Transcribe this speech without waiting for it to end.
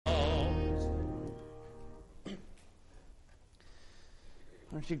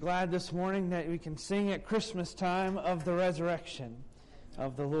Aren't you glad this morning that we can sing at Christmas time of the resurrection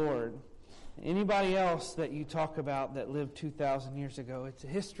of the Lord? Anybody else that you talk about that lived 2,000 years ago, it's a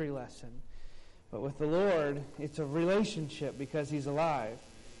history lesson. But with the Lord, it's a relationship because He's alive.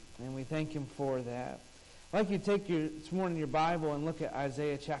 And we thank Him for that. I'd like you to take this morning your Bible and look at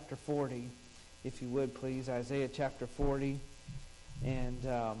Isaiah chapter 40, if you would please. Isaiah chapter 40. And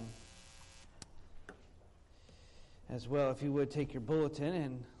as well, if you would take your bulletin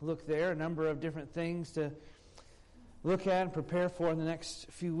and look there, a number of different things to look at and prepare for in the next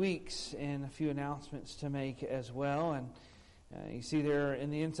few weeks, and a few announcements to make as well. And you see there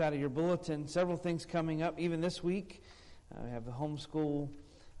in the inside of your bulletin several things coming up even this week. We have the homeschool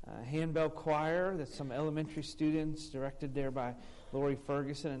handbell choir. That's some elementary students directed there by Lori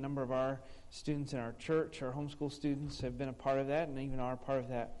Ferguson. A number of our students in our church, our homeschool students, have been a part of that and even are a part of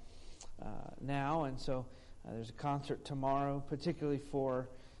that now. And so there's a concert tomorrow, particularly for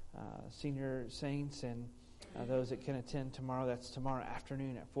senior saints and those that can attend tomorrow. That's tomorrow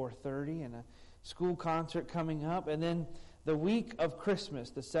afternoon at 4:30, and a school concert coming up. And then the week of Christmas,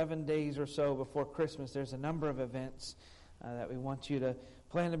 the 7 days or so before Christmas, there's a number of events that we want you to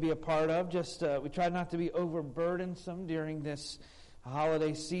plan to be a part of. We try not to be overburdensome during this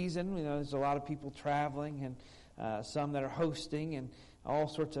holiday season. You know, there's a lot of people traveling and some that are hosting and all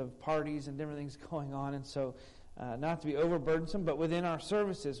sorts of parties and different things going on. And so not to be overburdensome, but within our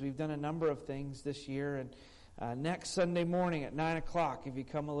services, we've done a number of things this year. And next Sunday morning at 9 o'clock, if you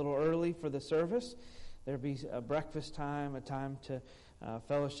come a little early for the service, there'll be a breakfast time, a time to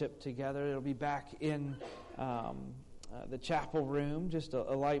fellowship together. It'll be back in the chapel room, just a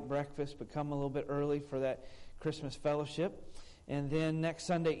light breakfast, but come a little bit early for that Christmas fellowship. And then next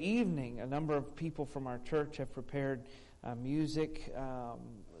Sunday evening, a number of people from our church have prepared music,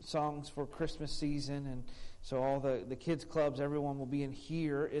 songs for Christmas season. And so all the kids clubs, everyone will be in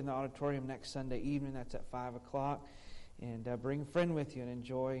here in the auditorium next Sunday evening. That's at 5 o'clock. And bring a friend with you and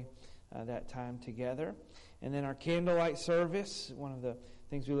enjoy that time together. And then our candlelight service, one of the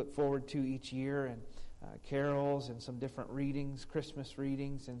things we look forward to each year, and carols and some different readings, Christmas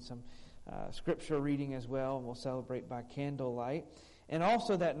readings, and some scripture reading as well. And we'll celebrate by candlelight. And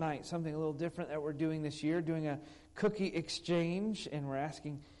also that night, something a little different that we're doing this year, doing a cookie exchange. And we're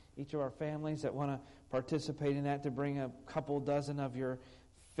asking each of our families that want to participate in that to bring a couple dozen of your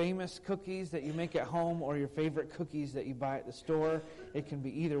famous cookies that you make at home or your favorite cookies that you buy at the store. It can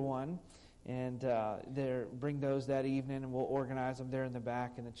be either one. And bring those that evening, and we'll organize them there in the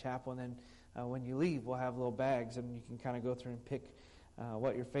back in the chapel. And then when you leave, we'll have little bags, and you can kind of go through and pick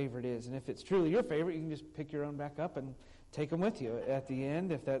what your favorite is. And if it's truly your favorite, you can just pick your own back up and take them with you at the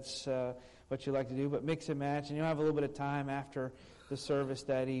end if that's what you like to do. But mix and match, and you'll have a little bit of time after the service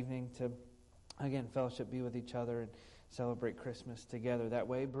that evening to, again, fellowship, be with each other, and celebrate Christmas together. That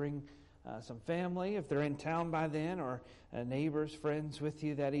way, bring some family, if they're in town by then, or neighbors, friends with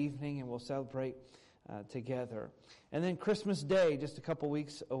you that evening, and we'll celebrate together. And then Christmas Day, just a couple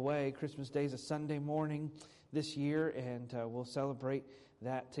weeks away. Christmas Day is a Sunday morning this year, and we'll celebrate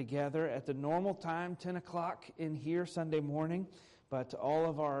that together at the normal time, 10 o'clock in here Sunday morning. But all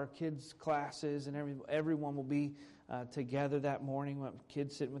of our kids' classes and everyone will be together that morning. We'll have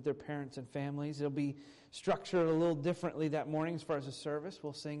kids sitting with their parents and families. It'll be structured a little differently that morning as far as the service.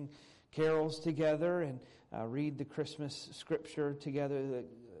 We'll sing carols together and read the Christmas scripture together,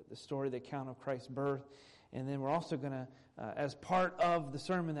 the story, the account of Christ's birth. And then we're also going to, as part of the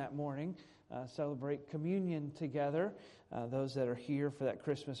sermon that morning, celebrate communion together, those that are here for that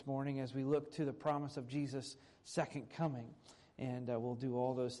Christmas morning, as we look to the promise of Jesus' second coming. And we'll do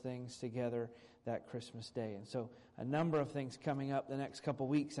all those things together that Christmas Day. And so a number of things coming up the next couple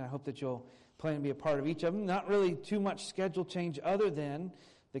weeks, and I hope that you'll plan to be a part of each of them. Not really too much schedule change other than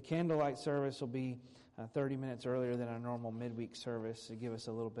the candlelight service will be 30 minutes earlier than our normal midweek service to give us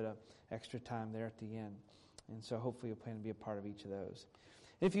a little bit of extra time there at the end. And so hopefully you'll plan to be a part of each of those.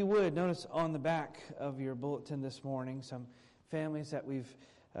 If you would, notice on the back of your bulletin this morning some families that we've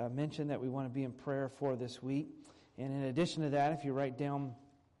mentioned that we want to be in prayer for this week. And in addition to that, if you write down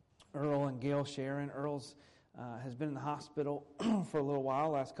Earl and Gail Sharon, Earl's has been in the hospital for a little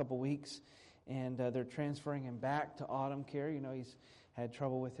while, last couple weeks, and they're transferring him back to Autumn Care. You know, he's had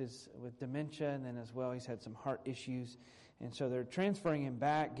trouble with dementia, and then as well he's had some heart issues. And so they're transferring him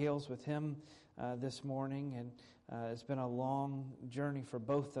back. Gail's with him this morning, and it's been a long journey for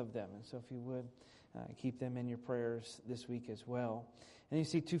both of them. And so if you would, keep them in your prayers this week as well. And you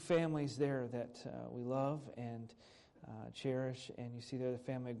see two families there that we love and cherish. And you see there the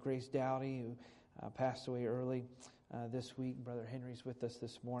family of Grace Dowdy, who passed away early this week. Brother Henry's with us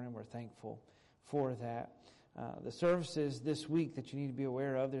this morning. We're thankful for that. The services this week that you need to be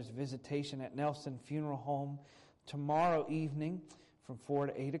aware of, there's a visitation at Nelson Funeral Home tomorrow evening from 4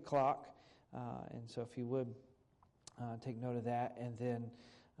 to 8 o'clock. And so if you would take note of that. And then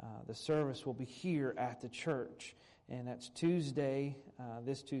the service will be here at the church. And that's Tuesday,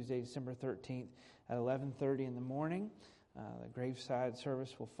 this Tuesday, December 13th at 11:30 in the morning. The graveside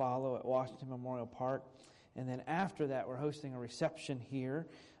service will follow at Washington Memorial Park. And then after that, we're hosting a reception here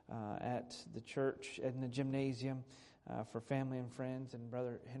at the church, in the gymnasium, for family and friends. And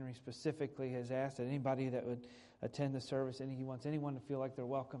Brother Henry specifically has asked that anybody that would attend the service, and he wants anyone to feel like they're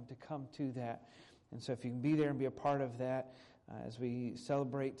welcome to come to that. And so if you can be there and be a part of that, as we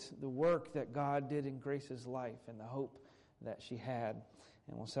celebrate the work that God did in Grace's life and the hope that she had.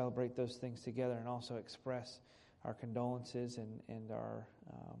 And we'll celebrate those things together and also express our condolences and our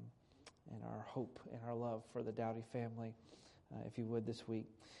hope and our love for the Dowdy family, if you would, this week.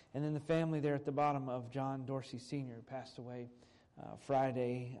 And then the family there at the bottom of John Dorsey Sr., who passed away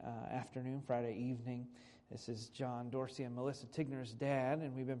Friday afternoon, Friday evening. This is John Dorsey and Melissa Tigner's dad,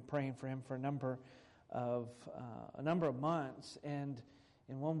 and we've been praying for him for a number of months. And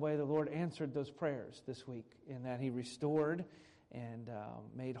in one way, the Lord answered those prayers this week in that He restored and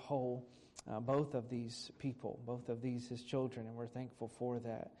made whole both of these people, both of these His children, and we're thankful for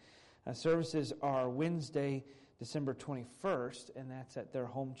that. Services are Wednesday, December 21st, and that's at their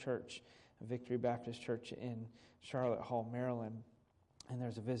home church, Victory Baptist Church in Charlotte Hall, Maryland. And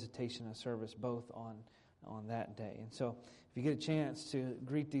there's a visitation and service both on that day. And so if you get a chance to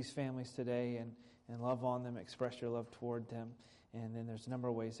greet these families today and love on them, express your love toward them, and then there's a number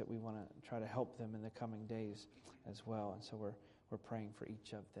of ways that we want to try to help them in the coming days as well. And so we're praying for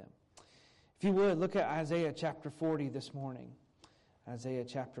each of them. If you would, look at Isaiah chapter 40 this morning. Isaiah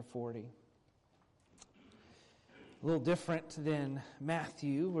chapter 40. A little different than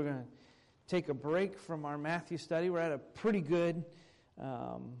Matthew. We're going to take a break from our Matthew study. We're at a pretty good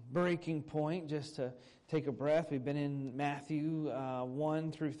breaking point just to take a breath. We've been in Matthew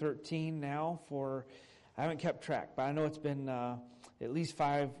 1 through 13 now for, I haven't kept track, but I know it's been at least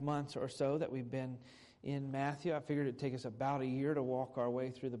 5 months or so that we've been in Matthew. I figured it'd take us about a year to walk our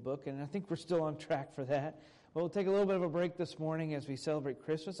way through the book, and I think we're still on track for that. But we'll take a little bit of a break this morning as we celebrate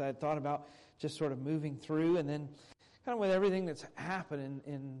Christmas. I had thought about just sort of moving through, and then kind of with everything that's happened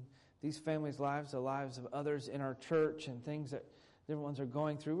in these families' lives, the lives of others in our church, and things that different ones are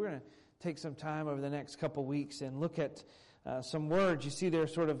going through, we're going to take some time over the next couple weeks and look at some words. You see there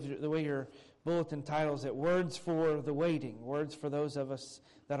sort of the way your bulletin titles it, words for the waiting, words for those of us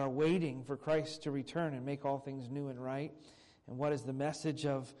that are waiting for Christ to return and make all things new and right. And what is the message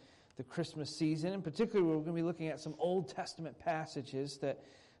of the Christmas season? And particularly, we're going to be looking at some Old Testament passages that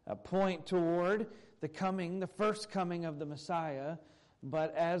point toward the first coming of the Messiah.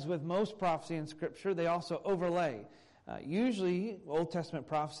 But as with most prophecy in Scripture, they also overlay. Usually, Old Testament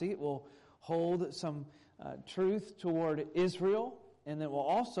prophecy will hold some truth toward Israel, and it will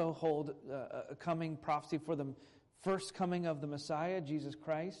also hold a coming prophecy for the first coming of the Messiah, Jesus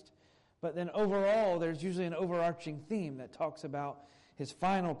Christ. But then overall, there's usually an overarching theme that talks about His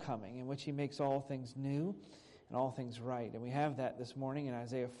final coming, in which He makes all things new and all things right. And we have that this morning in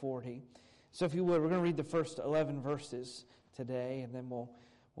Isaiah 40. So if you would, we're going to read the first 11 verses today, and then we'll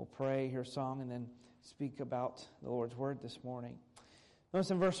pray, hear a song, and then speak about the Lord's Word this morning.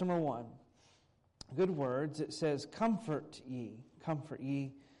 Notice in verse number 1, good words, it says, comfort ye,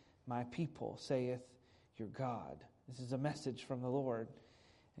 my people, saith your God. This is a message from the Lord,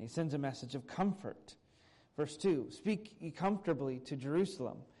 and He sends a message of comfort. Verse 2, speak ye comfortably to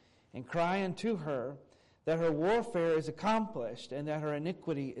Jerusalem, and cry unto her that her warfare is accomplished, and that her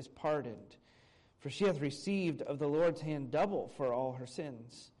iniquity is pardoned. For she hath received of the Lord's hand double for all her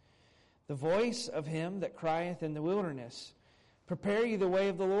sins. The voice of him that crieth in the wilderness, prepare ye the way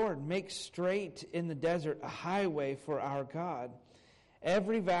of the Lord, make straight in the desert a highway for our God.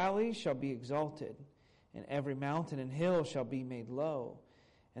 Every valley shall be exalted, and every mountain and hill shall be made low,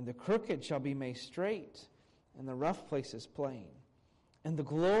 and the crooked shall be made straight, and the rough places plain. And the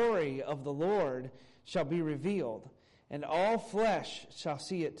glory of the Lord shall be revealed, and all flesh shall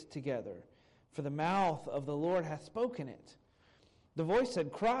see it together. For the mouth of the Lord hath spoken it. The voice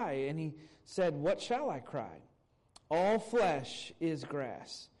said, cry, and He said, what shall I cry? All flesh is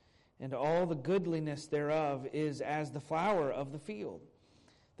grass, and all the goodliness thereof is as the flower of the field.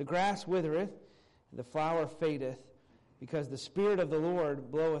 The grass withereth, the flower fadeth, because the Spirit of the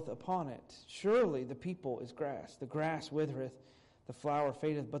Lord bloweth upon it. Surely the people is grass. The grass withereth, the flower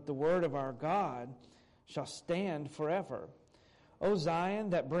fadeth, but the word of our God shall stand forever. O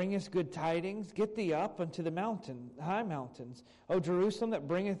Zion, that bringest good tidings, get thee up unto the high mountains. O Jerusalem, that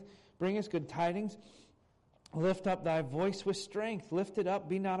bringest good tidings, Lift up thy voice with strength. Lift it up,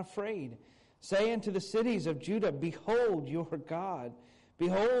 be not afraid. Say unto the cities of Judah, Behold your God.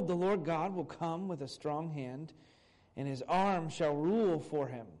 Behold, the Lord God will come with a strong hand, and his arm shall rule for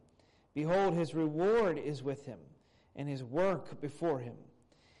him. Behold, his reward is with him, and his work before him.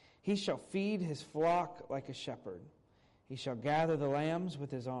 He shall feed his flock like a shepherd. He shall gather the lambs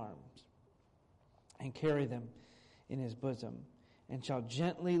with his arms, and carry them in his bosom, and shall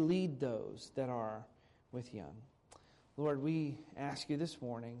gently lead those that are with young. Lord, we ask you this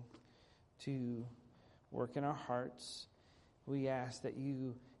morning to work in our hearts. We ask that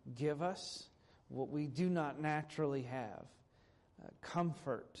you give us what we do not naturally have,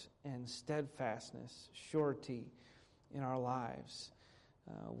 comfort and steadfastness, surety in our lives.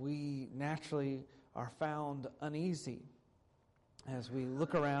 We naturally are found uneasy as we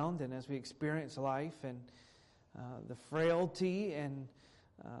look around and as we experience life, and the frailty and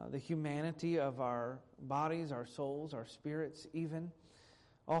the humanity of our bodies, our souls, our spirits even,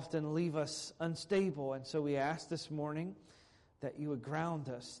 often leave us unstable. And so we ask this morning that you would ground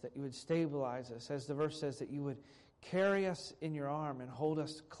us, that you would stabilize us. As the verse says, that you would carry us in your arm and hold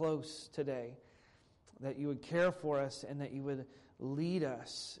us close today. That you would care for us and that you would lead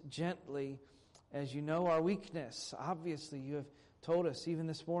us gently, as you know our weakness. Obviously, you have told us even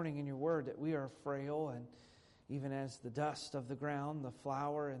this morning in your word that we are frail, and even as the dust of the ground, the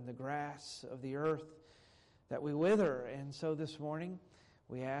flower and the grass of the earth, that we wither. And so this morning,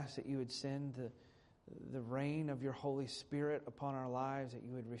 we ask that you would send the rain of your Holy Spirit upon our lives, that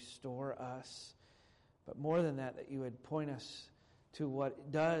you would restore us. But more than that, that you would point us to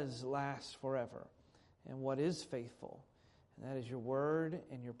what does last forever and what is faithful. And that is your word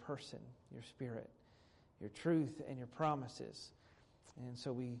and your person, your spirit, your truth and your promises. And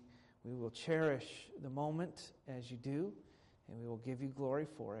so we will cherish the moment as you do, and we will give you glory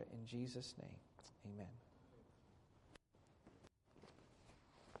for it. In Jesus' name, amen.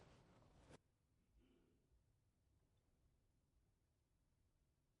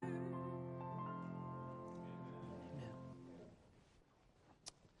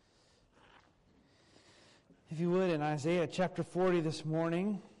 If you would, in Isaiah chapter 40 this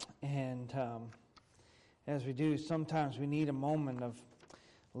morning, and as we do, sometimes we need a moment of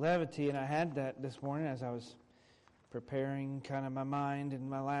levity, and I had that this morning as I was preparing kind of my mind and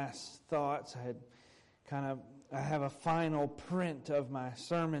my last thoughts. I have a final print of my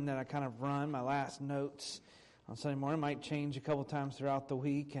sermon that I kind of run, my last notes on Sunday morning. It might change a couple times throughout the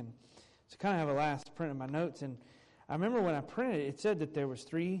week, and so kind of have a last print of my notes. And I remember when I printed it, it said that there was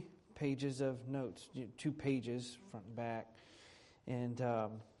 3 pages of notes, 2 pages front and back, and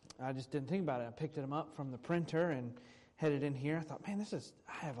I just didn't think about it. I picked them up from the printer and headed in here. I thought, man,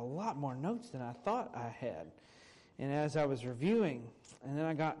 I have a lot more notes than I thought I had. And as I was reviewing, and then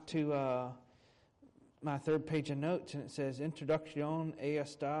I got to my 3rd page of notes, and it says, Introducción a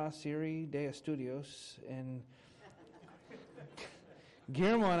esta serie de estudios. And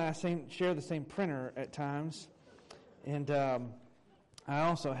Guillermo and I share the same printer at times. And I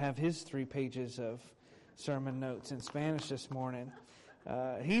also have his 3 pages of sermon notes in Spanish this morning.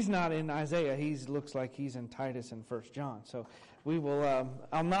 He's not in Isaiah. He looks like he's in Titus and 1 John. So we will.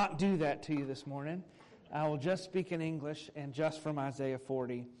 I'll not do that to you this morning. I will just speak in English and just from Isaiah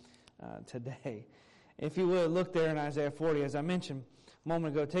 40 today. If you would, look there in Isaiah 40. As I mentioned a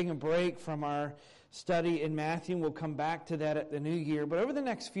moment ago, taking a break from our study in Matthew. We'll come back to that at the new year. But over the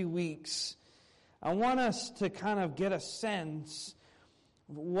next few weeks, I want us to kind of get a sense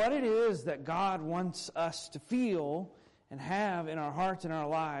of what it is that God wants us to feel and have in our hearts and our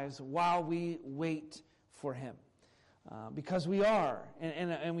lives while we wait for Him. Because we are.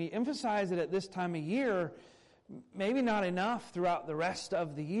 And we emphasize it at this time of year, maybe not enough throughout the rest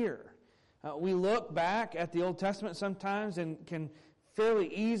of the year. We look back at the Old Testament sometimes and can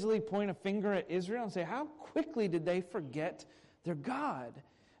fairly easily point a finger at Israel and say, how quickly did they forget their God?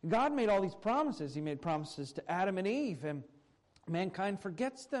 God made all these promises. He made promises to Adam and Eve, and mankind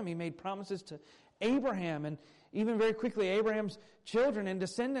forgets them. He made promises to Abraham, and even very quickly Abraham's children and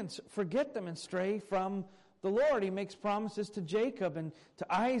descendants forget them and stray from the Lord. He makes promises to Jacob and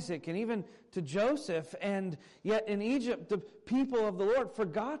to Isaac and even to Joseph, and yet in Egypt the people of the Lord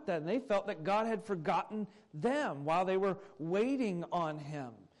forgot that, and they felt that God had forgotten them while they were waiting on Him.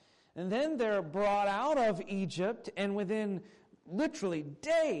 And then they're brought out of Egypt, and within literally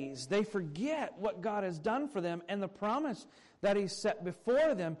days they forget what God has done for them and the promise that He set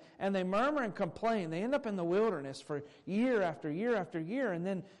before them, and they murmur and complain. They end up in the wilderness for year after year after year, and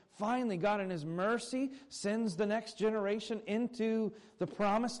then finally, God in His mercy sends the next generation into the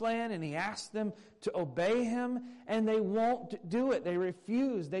promised land, and He asks them to obey Him, and they won't do it. They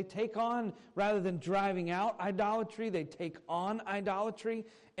refuse. They take on, rather than driving out idolatry, they take on idolatry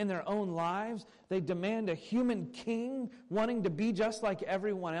in their own lives. They demand a human king, wanting to be just like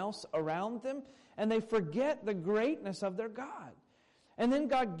everyone else around them, and they forget the greatness of their God. And then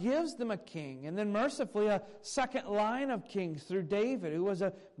God gives them a king, and then mercifully a second line of kings through David, who was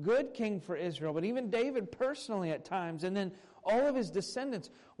a good king for Israel, but even David personally at times, and then all of his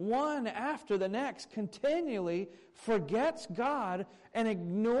descendants, one after the next, continually forgets God and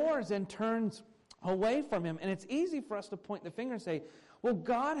ignores and turns away from Him. And it's easy for us to point the finger and say, well,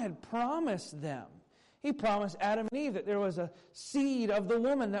 God had promised them. He promised Adam and Eve that there was a seed of the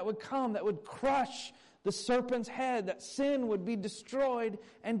woman that would come, that would crush the serpent's head, that sin would be destroyed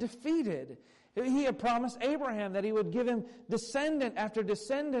and defeated. He had promised Abraham that He would give him descendant after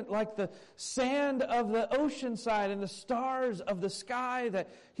descendant like the sand of the ocean side and the stars of the sky, that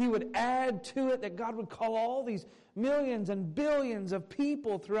He would add to it, that God would call all these millions and billions of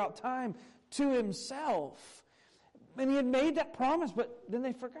people throughout time to Himself. And He had made that promise, but then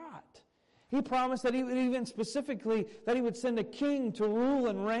they forgot. He promised that He would even specifically, that He would send a king to rule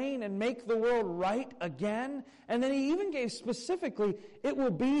and reign and make the world right again. And then He even gave specifically, it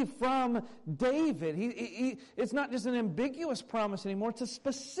will be from David. It's not just an ambiguous promise anymore. It's a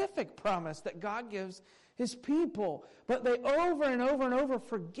specific promise that God gives His people. But they over and over and over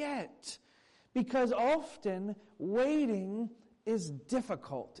forget. Because often waiting is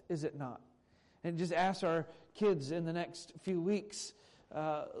difficult, is it not? And just ask our kids in the next few weeks.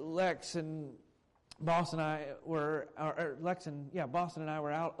 Lex and Boston and I were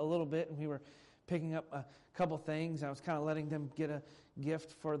out a little bit, and we were picking up a couple things. I was kind of letting them get a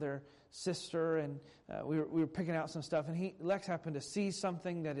gift for their sister, and we were picking out some stuff. And Lex happened to see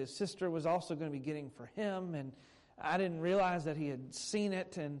something that his sister was also going to be getting for him, and I didn't realize that he had seen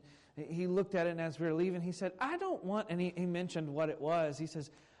it. And he looked at it, and as we were leaving, he said, "I don't want." And he mentioned what it was. He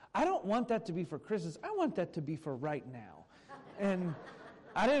says, "I don't want that to be for Christmas. I want that to be for right now." And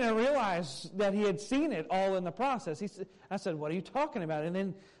I didn't realize that he had seen it all in the process. I said, "What are you talking about?" And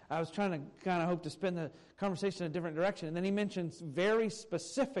then I was trying to kind of hope to spin the conversation in a different direction. And then he mentions very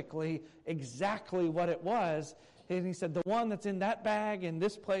specifically exactly what it was. And he said, "The one that's in that bag, in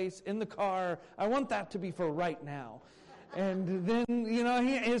this place, in the car, I want that to be for right now." And then,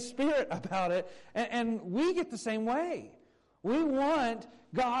 his spirit about it. And we get the same way. We want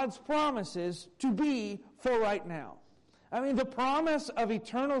God's promises to be for right now. I mean, the promise of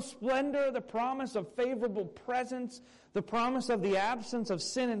eternal splendor, the promise of favorable presence, the promise of the absence of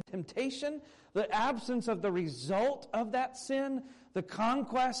sin and temptation, the absence of the result of that sin, the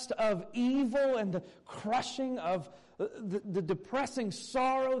conquest of evil and the crushing of the depressing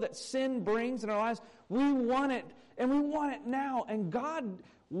sorrow that sin brings in our lives. We want it, and we want it now. And God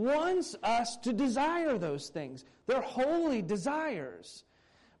wants us to desire those things. They're holy desires.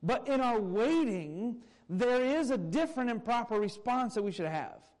 But in our waiting, there is a different and proper response that we should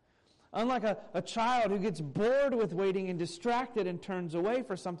have. Unlike a child who gets bored with waiting and distracted and turns away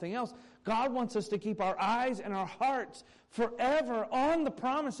for something else, God wants us to keep our eyes and our hearts forever on the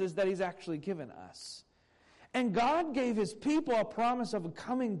promises that He's actually given us. And God gave His people a promise of a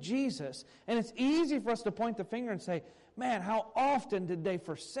coming Jesus. And it's easy for us to point the finger and say, man, how often did they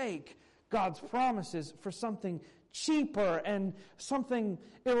forsake God's promises for something cheaper and something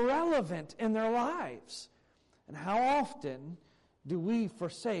irrelevant in their lives? And how often do we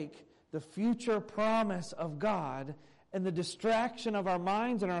forsake the future promise of God and the distraction of our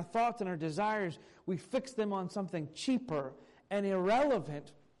minds and our thoughts and our desires? We fix them on something cheaper and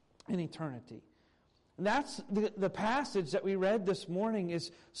irrelevant in eternity. And that's the passage that we read this morning is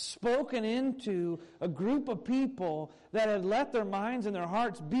spoken into a group of people that had let their minds and their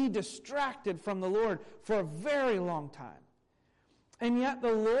hearts be distracted from the Lord for a very long time. And yet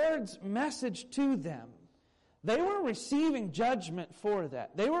the Lord's message to them, they were receiving judgment for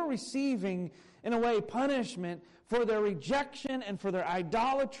that. They were receiving, in a way, punishment for their rejection and for their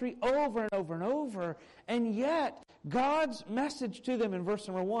idolatry over and over and over. And yet, God's message to them in verse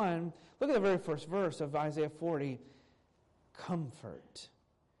number 1, look at the very first verse of Isaiah 40, comfort.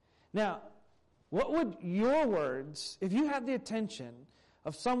 Now, what would your words, if you had the attention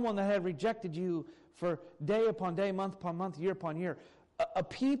of someone that had rejected you for day upon day, month upon month, year upon year, a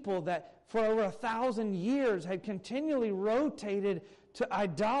people that for over 1,000 years had continually rotated to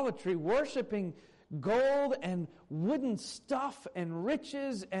idolatry, worshiping gold and wooden stuff and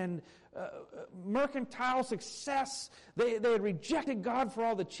riches and mercantile success. They had rejected God for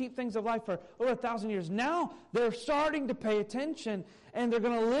all the cheap things of life for over 1,000 years. Now they're starting to pay attention, and they're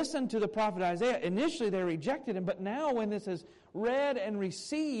going to listen to the prophet Isaiah. Initially they rejected him, but now when this is read and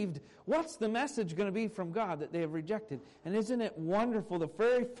received, what's the message going to be from God that they have rejected? And isn't it wonderful? The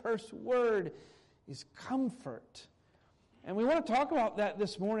very first word is comfort. And we want to talk about that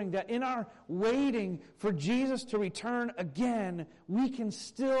this morning, that in our waiting for Jesus to return again, we can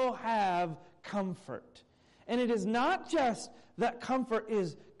still have comfort. And it is not just that comfort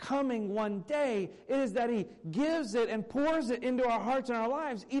is coming one day, it is that He gives it and pours it into our hearts and our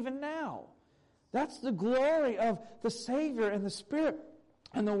lives even now. That's the glory of the Savior and the Spirit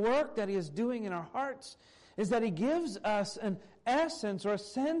and the work that He is doing in our hearts, is that He gives us an essence or a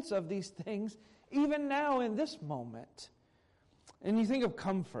sense of these things even now in this moment. And you think of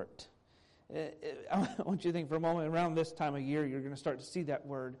comfort. I want you to think for a moment, around this time of year, you're going to start to see that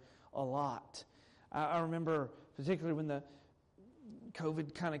word a lot. I remember particularly when the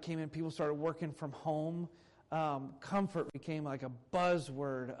COVID kind of came in, people started working from home. Comfort became like a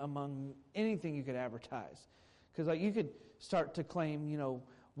buzzword among anything you could advertise. Because like you could start to claim,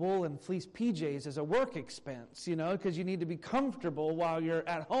 wool and fleece PJs as a work expense, because you need to be comfortable while you're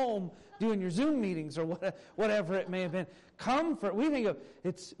at home doing your Zoom meetings or whatever it may have been. Comfort, we think of,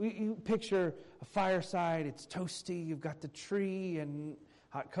 you picture a fireside, it's toasty, you've got the tree and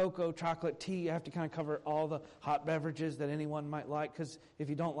hot cocoa, chocolate, tea. You have to kind of cover all the hot beverages that anyone might like, because if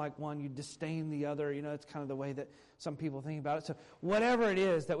you don't like one, you disdain the other. It's kind of the way that some people think about it. So whatever it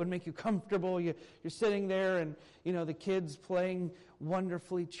is that would make you comfortable, you're sitting there and, the kids playing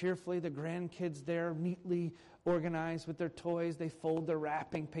wonderfully, cheerfully, the grandkids there neatly organized with their toys. They fold their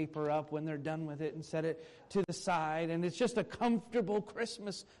wrapping paper up when they're done with it and set it to the side. And it's just a comfortable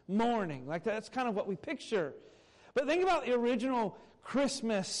Christmas morning. Like that's kind of what we picture. But think about the original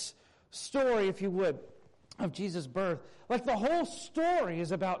Christmas story, if you would, of Jesus' birth. Like the whole story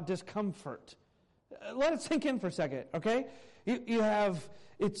is about discomfort. Let it sink in for a second, okay? You have,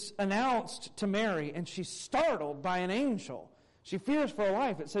 it's announced to Mary, and she's startled by an angel. She fears for her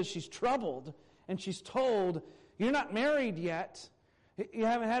life. It says she's troubled, and she's told, you're not married yet. You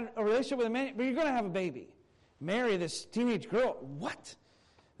haven't had a relationship with a man, but you're going to have a baby. Mary, this teenage girl, what?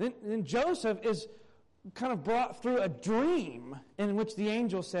 Then Joseph is kind of brought through a dream in which the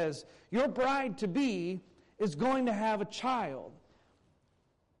angel says, your bride-to-be is going to have a child,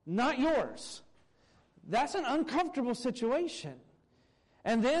 not yours. That's an uncomfortable situation.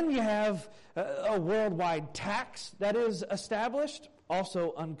 And then you have a worldwide tax that is established,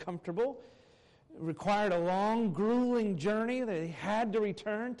 also uncomfortable. Required a long, grueling journey. They had to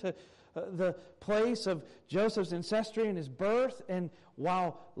return to the place of Joseph's ancestry and his birth. And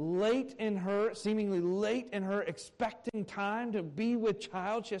while seemingly late in her expecting time to be with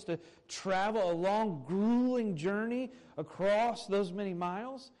child, she has to travel a long, grueling journey across those many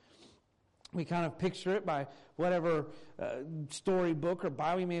miles. We kind of picture it by whatever storybook or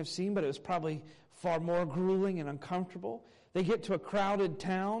Bible you may have seen, but it was probably far more grueling and uncomfortable. They get to a crowded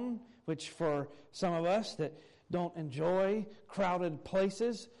town, which for some of us that don't enjoy crowded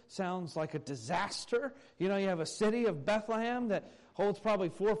places sounds like a disaster. You have a city of Bethlehem that holds probably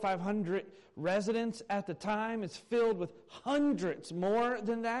 400 or 500 residents at the time. It's filled with hundreds more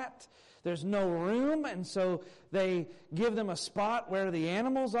than that. There's no room, and so they give them a spot where the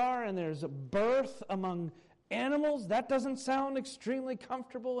animals are, and there's a birth among animals. That doesn't sound extremely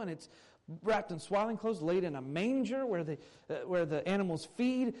comfortable, and it's wrapped in swaddling clothes, laid in a manger where the animals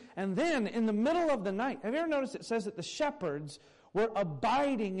feed. And then in the middle of the night, have you ever noticed it says that the shepherds were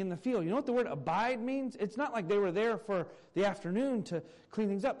abiding in the field? You know what the word abide means? It's not like they were there for the afternoon to clean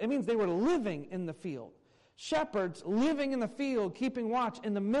things up. It means they were living in the field. Shepherds living in the field, keeping watch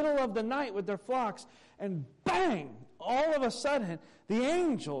in the middle of the night with their flocks, and bang, all of a sudden, the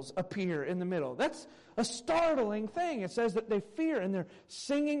angels appear in the middle. That's a startling thing. It says that they fear, and they're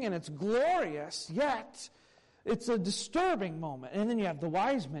singing, and it's glorious, yet it's a disturbing moment. And then you have the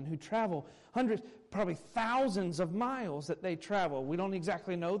wise men who travel hundreds, probably thousands of miles that they travel. We don't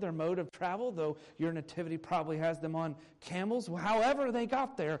exactly know their mode of travel, though your nativity probably has them on camels. However they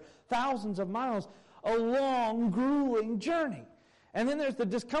got there, thousands of miles, a long, grueling journey. And then there's the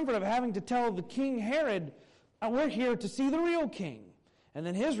discomfort of having to tell the King Herod, we're here to see the real king. And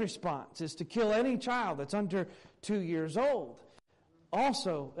then his response is to kill any child that's under 2 years old.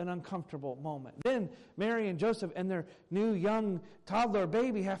 Also an uncomfortable moment. Then Mary and Joseph and their new young toddler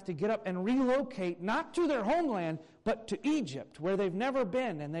baby have to get up and relocate, not to their homeland, but to Egypt, where they've never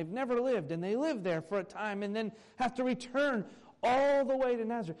been and they've never lived. And they live there for a time and then have to return all the way to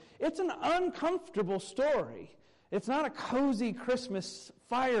Nazareth. It's an uncomfortable story. It's not a cozy Christmas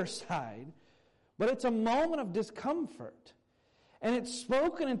fireside, but it's a moment of discomfort. And it's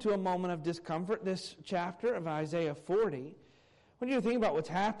spoken into a moment of discomfort, this chapter of Isaiah 40. When you think about what's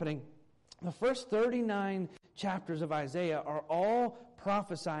happening, the first 39 chapters of Isaiah are all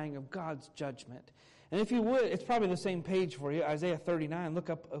prophesying of God's judgment. And if you would, it's probably the same page for you, Isaiah 39. Look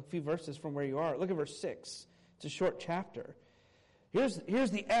up a few verses from where you are. Look at verse 6. It's a short chapter.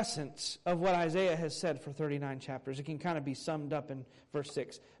 Here's the essence of what Isaiah has said for 39 chapters. It can kind of be summed up in verse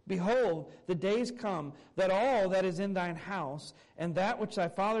 6. Behold, the days come that all that is in thine house and that which thy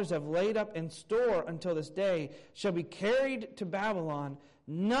fathers have laid up in store until this day shall be carried to Babylon.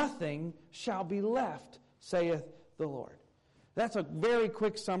 Nothing shall be left, saith the Lord. That's a very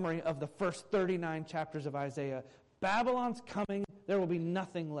quick summary of the first 39 chapters of Isaiah. Babylon's coming. There will be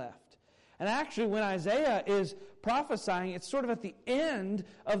nothing left. And actually, when Isaiah is prophesying, it's sort of at the end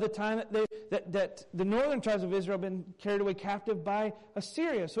of the time that the northern tribes of Israel have been carried away captive by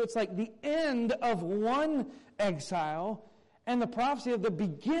Assyria. So it's like the end of one exile and the prophecy of the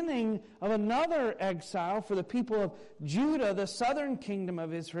beginning of another exile for the people of Judah, the southern kingdom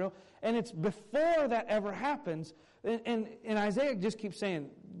of Israel. And it's before that ever happens. And Isaiah just keeps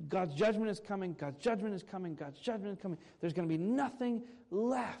saying, God's judgment is coming, God's judgment is coming, God's judgment is coming. There's going to be nothing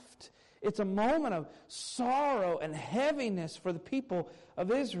left. It's a moment of sorrow and heaviness for the people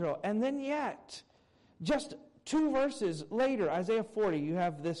of Israel. And then yet, just 2 verses later, Isaiah 40, you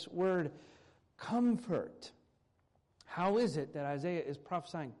have this word, comfort. How is it that Isaiah is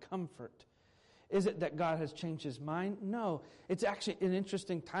prophesying comfort? Is it that God has changed his mind? No. It's actually an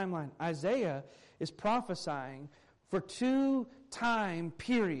interesting timeline. Isaiah is prophesying for 2 time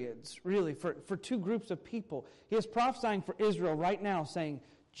periods, really, for 2 groups of people. He is prophesying for Israel right now, saying,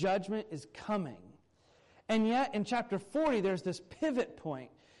 judgment is coming. And yet, in chapter 40, there's this pivot point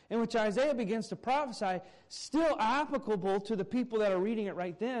in which Isaiah begins to prophesy, still applicable to the people that are reading it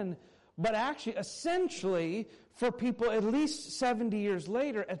right then, but actually, essentially, for people at least 70 years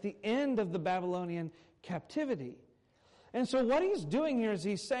later at the end of the Babylonian captivity. And so what he's doing here is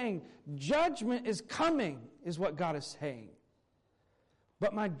he's saying, judgment is coming, is what God is saying.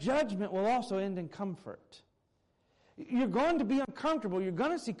 But my judgment will also end in comfort. You're going to be uncomfortable. You're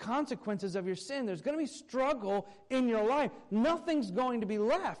going to see consequences of your sin. There's going to be struggle in your life. Nothing's going to be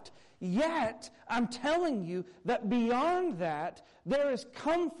left. Yet, I'm telling you that beyond that, there is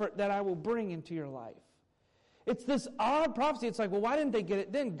comfort that I will bring into your life. It's this odd prophecy. It's like, well, why didn't they get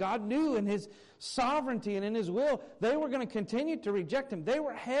it then? God knew in His sovereignty and in His will, they were going to continue to reject Him. They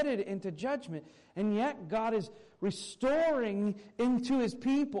were headed into judgment. And yet, God is restoring into His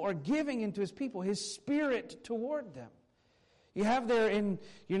people, or giving into His people, His Spirit toward them. You have there in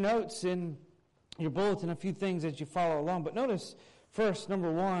your notes, in your bulletin, a few things as you follow along. But notice first,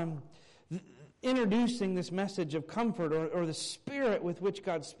 number 1, introducing this message of comfort, or the Spirit with which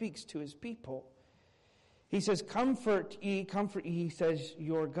God speaks to His people. He says, comfort ye, he says,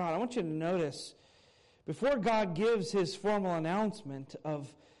 your God. I want you to notice, before God gives His formal announcement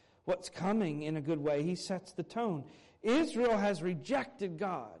of what's coming in a good way, He sets the tone. Israel has rejected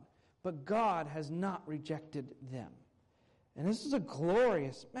God, but God has not rejected them. And this is a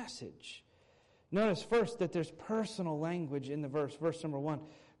glorious message. Notice first that there's personal language in the verse. Verse number 1,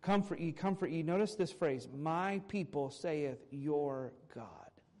 comfort ye. Notice this phrase, my people saith your God.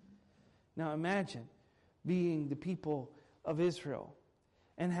 Now imagine being the people of Israel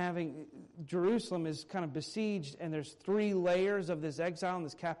and having Jerusalem is kind of besieged, and there's 3 layers of this exile and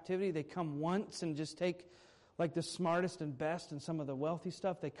this captivity. They come once and just take like the smartest and best and some of the wealthy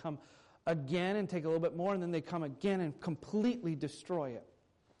stuff. They come again and take a little bit more, and then they come again and completely destroy it.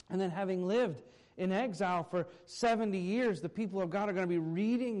 And then having lived in exile for 70 years, the people of God are going to be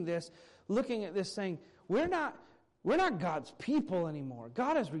reading this, looking at this, saying, we're not God's people anymore.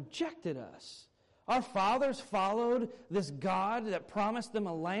 God has rejected us. Our fathers followed this God that promised them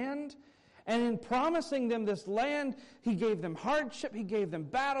a land. And in promising them this land, He gave them hardship, He gave them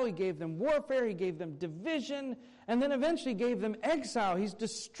battle, He gave them warfare, He gave them division, and then eventually gave them exile. He's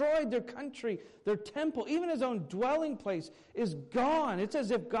destroyed their country, their temple, even His own dwelling place is gone. It's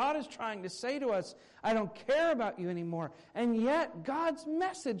as if God is trying to say to us, I don't care about you anymore. And yet, God's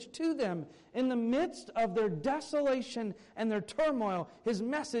message to them in the midst of their desolation and their turmoil, His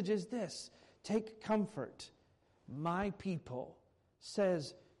message is this: take comfort. My people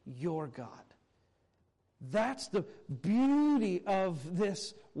says your God. That's the beauty of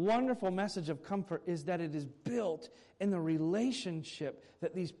this wonderful message of comfort, is that it is built in the relationship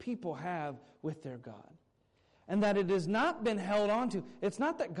that these people have with their God. and that it has not been held on to. It's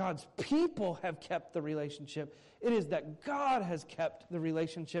not that God's people have kept the relationship. It is that God has kept the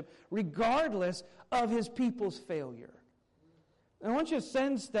relationship regardless of His people's failure. And I want you to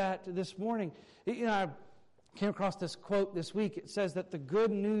sense that this morning. I came across this quote this week. It says that the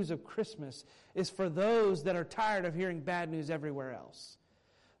good news of Christmas is for those that are tired of hearing bad news everywhere else.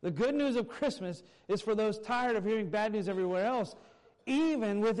 The good news of Christmas is for those tired of hearing bad news everywhere else,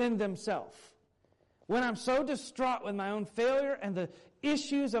 even within themselves. When I'm so distraught with my own failure and the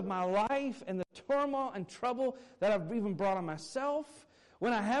issues of my life and the turmoil and trouble that I've even brought on myself,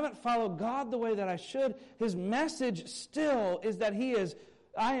 when I haven't followed God the way that I should, His message still is that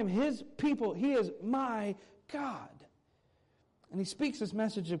I am His people. He is my God. And He speaks this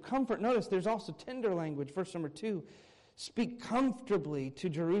message of comfort. Notice there's also tender language. Verse number 2, speak comfortably to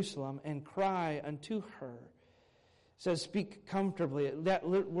Jerusalem and cry unto her. It says speak comfortably. That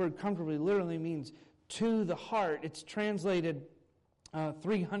word comfortably literally means to the heart. It's translated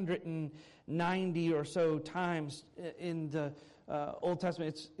 390 or so times in the Old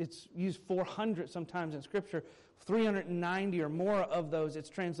Testament. It's used 400 sometimes in Scripture. 390 or more of those, it's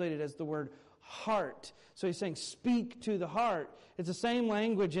translated as the word heart. So he's saying, speak to the heart. It's the same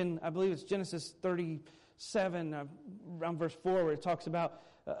language in, I believe it's Genesis 37, around verse 4, where it talks about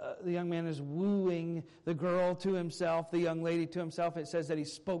the young man is wooing the girl to himself, the young lady to himself. It says that he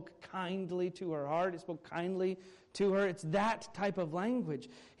spoke kindly to her heart. He spoke kindly to her. It's that type of language.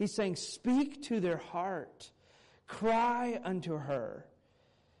 He's saying, speak to their heart. Cry unto her.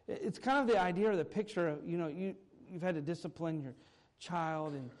 It's kind of the idea or the picture of, you've had to discipline your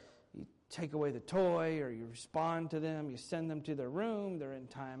child and you take away the toy or you respond to them, you send them to their room, they're in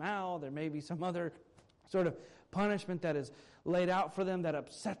timeout, there may be some other sort of punishment that is laid out for them that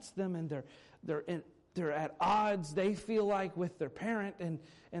upsets them, and they're at odds, they feel like, with their parent, and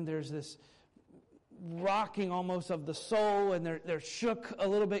there's this rocking almost of the soul, and they're shook a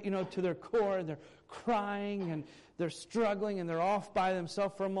little bit, to their core, and they're crying, and they're struggling, and they're off by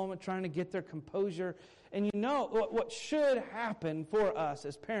themselves for a moment trying to get their composure. And what should happen for us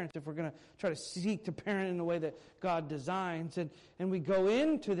as parents, if we're going to try to seek to parent in the way that God designs, and we go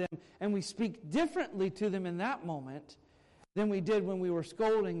into them and we speak differently to them in that moment than we did when we were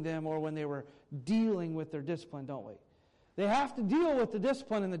scolding them or when they were dealing with their discipline, don't we? They have to deal with the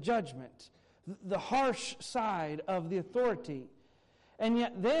discipline and the judgment, the harsh side of the authority. And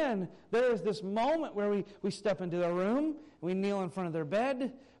yet then there is this moment where we step into their room, we kneel in front of their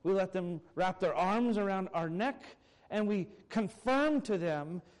bed, we let them wrap their arms around our neck, and we confirm to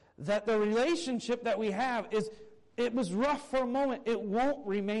them that the relationship that we have it was rough for a moment, it won't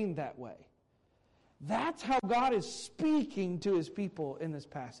remain that way. That's how God is speaking to His people in this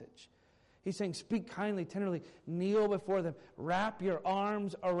passage. He's saying, speak kindly, tenderly, kneel before them, wrap your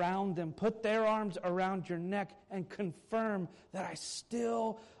arms around them, put their arms around your neck, and confirm that I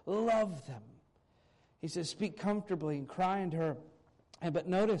still love them. He says, speak comfortably and cry unto her. But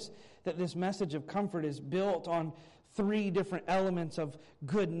notice that this message of comfort is built on 3 different elements of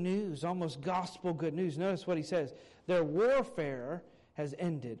good news, almost gospel good news. Notice what he says. Their warfare has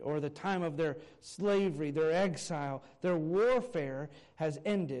ended, or the time of their slavery, their exile, their warfare has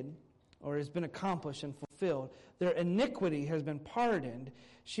ended, or has been accomplished and fulfilled. Their iniquity has been pardoned.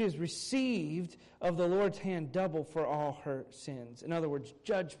 She has received of the Lord's hand double for all her sins. In other words,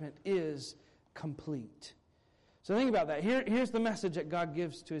 judgment is complete. So think about that. Here's the message that God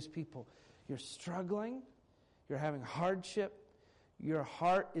gives to His people. You're struggling. You're having hardship. Your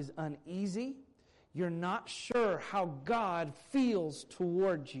heart is uneasy. You're not sure how God feels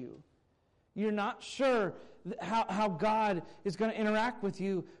towards you. You're not sure how God is going to interact with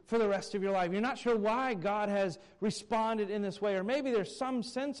you for the rest of your life. You're not sure why God has responded in this way. Or maybe there's some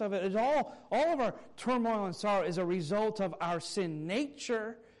sense of it. It's all of our turmoil and sorrow is a result of our sin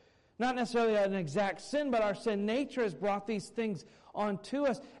nature. Not necessarily an exact sin, but our sin nature has brought these things onto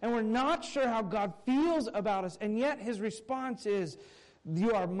us. And we're not sure how God feels about us. And yet His response is,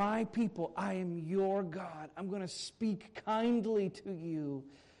 you are my people. I am your God. I'm going to speak kindly to you.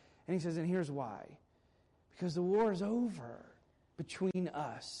 And He says, and here's why. Because the war is over between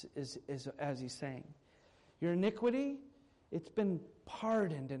us, as He's saying. Your iniquity, it's been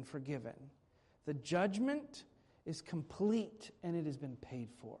pardoned and forgiven. The judgment is complete and it has been paid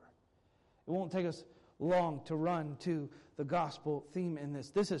for. It won't take us long to run to the gospel theme in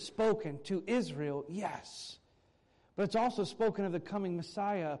this. This is spoken to Israel, yes. But it's also spoken of the coming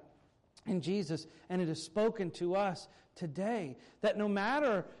Messiah in Jesus. And it is spoken to us today. That no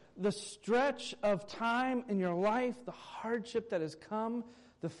matter the stretch of time in your life, the hardship that has come,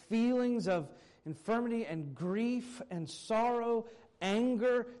 the feelings of infirmity and grief and sorrow,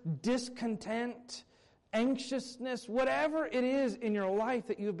 anger, discontent, anxiousness, whatever it is in your life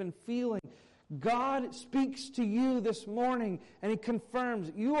that you've been feeling, God speaks to you this morning and He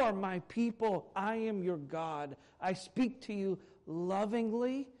confirms, you are my people, I am your God. I speak to you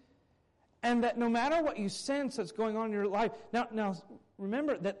lovingly, and that no matter what you sense that's going on in your life. Now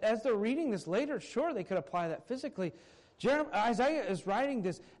remember that as they're reading this later, sure, they could apply that physically. Isaiah is writing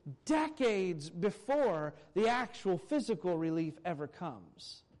this decades before the actual physical relief ever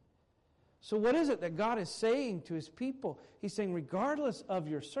comes. So what is it that God is saying to His people? He's saying, regardless of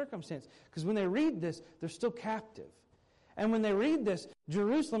your circumstance, because when they read this, they're still captive. And when they read this,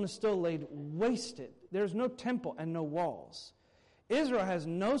 Jerusalem is still laid wasted. There's no temple and no walls. Israel has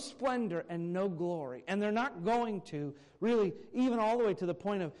no splendor and no glory. And they're not going to, really, even all the way to the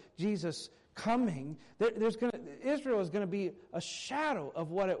point of Jesus coming. Israel is going to be a shadow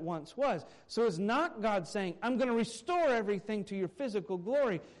of what it once was. So it's not God saying, I'm going to restore everything to your physical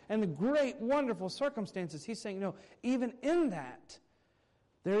glory and the great, wonderful circumstances. He's saying, no, even in that,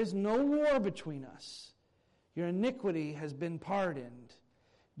 there is no war between us. Your iniquity has been pardoned.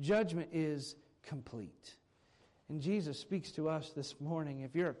 Judgment is complete. And Jesus speaks to us this morning.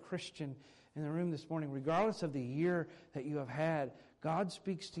 If you're a Christian in the room this morning, regardless of the year that you have had, God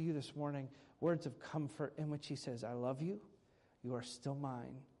speaks to you this morning words of comfort in which He says, I love you. You are still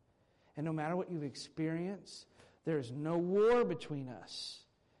mine. And no matter what you've experienced, there is no war between us.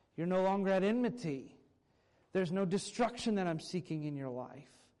 You're no longer at enmity. There's no destruction that I'm seeking in your life.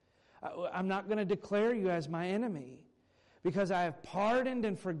 I'm not going to declare you as my enemy, because I have pardoned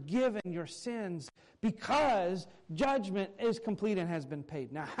and forgiven your sins, because judgment is complete and has been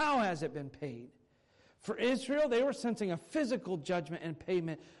paid. Now, how has it been paid? For Israel, they were sensing a physical judgment and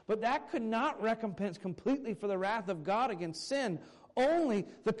payment, but that could not recompense completely for the wrath of God against sin. Only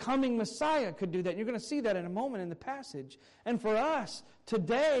the coming Messiah could do that. You're going to see that in a moment in the passage. And for us,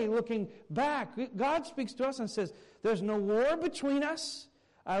 today, looking back, God speaks to us and says, there's no war between us.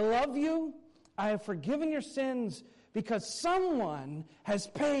 I love you. I have forgiven your sins because someone has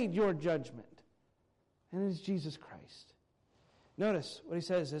paid your judgment. And it is Jesus Christ. Notice what He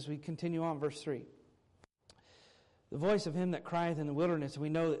says as we continue on, verse 3. The voice of him that crieth in the wilderness. And we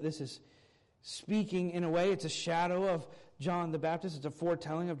know that this is speaking in a way, it's a shadow of John the Baptist. It's a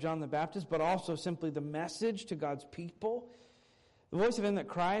foretelling of John the Baptist, but also simply the message to God's people. The voice of him that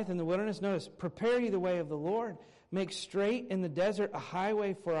crieth in the wilderness. Notice, prepare ye the way of the Lord. Make straight in the desert a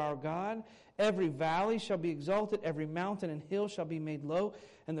highway for our God. Every valley shall be exalted, every mountain and hill shall be made low,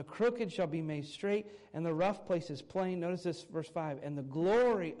 and the crooked shall be made straight, and the rough places plain. Notice this, verse 5. And the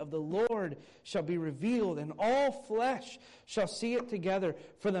glory of the Lord shall be revealed, and all flesh shall see it together,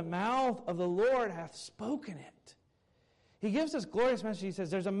 for the mouth of the Lord hath spoken it. He gives this glorious message. He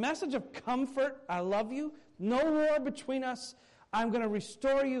says, there's a message of comfort. I love you. No war between us. I'm going to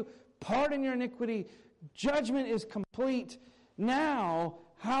restore you. Pardon your iniquity. Judgment is complete. Now,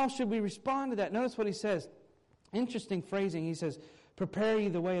 how should we respond to that? Notice what he says. Interesting phrasing. He says, prepare ye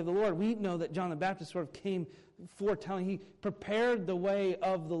the way of the Lord. We know that John the Baptist sort of came foretelling. He prepared the way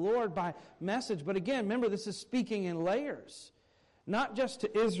of the Lord by message. But again, remember, this is speaking in layers. Not just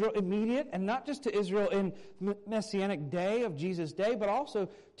to Israel immediate, and not just to Israel in Messianic day of Jesus' day, but also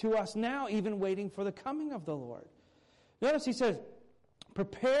to us now, even waiting for the coming of the Lord. Notice he says,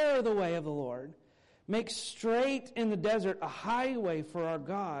 prepare the way of the Lord. Make straight in the desert a highway for our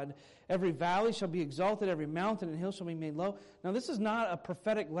God. Every valley shall be exalted, every mountain and hill shall be made low. Now, this is not a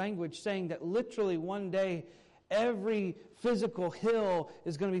prophetic language saying that literally one day every physical hill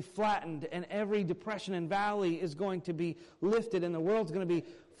is going to be flattened and every depression and valley is going to be lifted and the world's going to be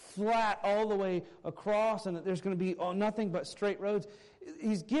flat all the way across and that there's going to be nothing but straight roads.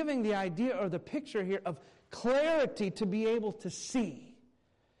 He's giving the idea or the picture here of clarity to be able to see.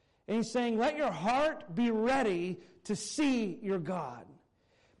 And he's saying, let your heart be ready to see your God.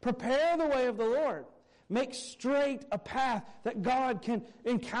 Prepare the way of the Lord. Make straight a path that God can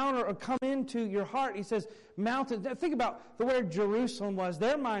encounter or come into your heart. He says, mountains. Think about the where Jerusalem was.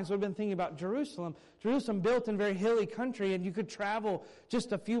 Their minds would have been thinking about Jerusalem. Jerusalem built in very hilly country, and you could travel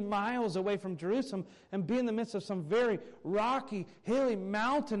just a few miles away from Jerusalem and be in the midst of some very rocky, hilly,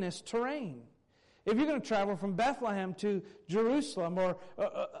 mountainous terrain. If you're going to travel from Bethlehem to Jerusalem or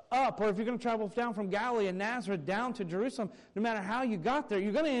up, or if you're going to travel down from Galilee and Nazareth down to Jerusalem, no matter how you got there,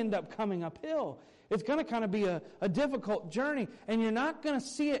 you're going to end up coming uphill. It's going to kind of be a difficult journey, and you're not going to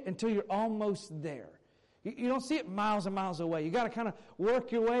see it until you're almost there. You don't see it miles and miles away. You got to kind of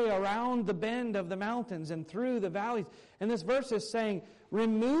work your way around the bend of the mountains and through the valleys. And this verse is saying,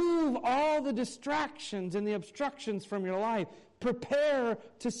 remove all the distractions and the obstructions from your life. Prepare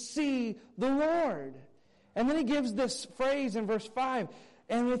to see the Lord. And then he gives this phrase in verse 5,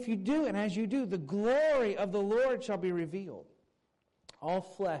 And if you do, and as you do, the glory of the Lord shall be revealed. All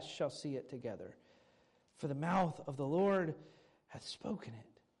flesh shall see it together. For the mouth of the Lord hath spoken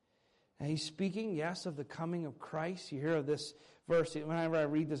it. Now he's speaking, yes, of the coming of Christ. You hear of this verse. Whenever I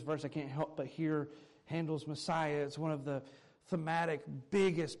read this verse, I can't help but hear Handel's Messiah. It's one of the thematic,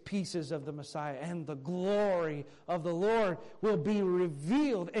 biggest pieces of the Messiah. And the glory of the Lord will be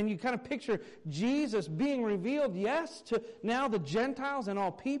revealed. And you kind of picture Jesus being revealed, yes, to now the Gentiles and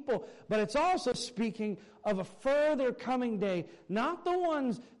all people. But it's also speaking of a further coming day. Not the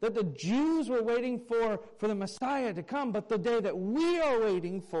ones that the Jews were waiting for the Messiah to come, but the day that we are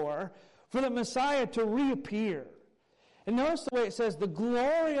waiting for the Messiah to reappear. And notice the way it says, the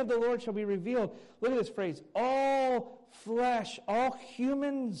glory of the Lord shall be revealed. Look at this phrase, all flesh, all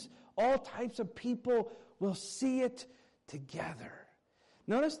humans, all types of people will see it together.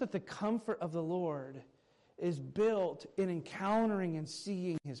 Notice that the comfort of the Lord is built in encountering and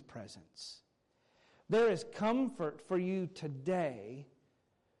seeing His presence. There is comfort for you today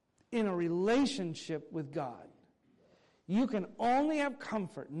in a relationship with God. You can only have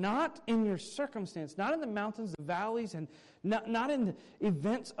comfort, not in your circumstance, not in the mountains, the valleys, and not in the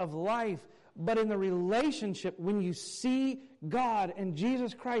events of life, but in the relationship when you see God and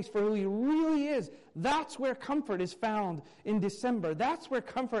Jesus Christ for who He really is. That's where comfort is found in December. That's where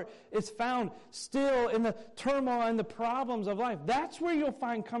comfort is found still in the turmoil and the problems of life. That's where you'll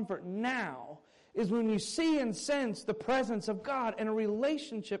find comfort now, is when you see and sense the presence of God and a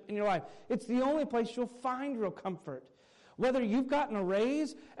relationship in your life. It's the only place you'll find real comfort. Whether you've gotten a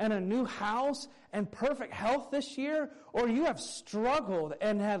raise and a new house and perfect health this year, or you have struggled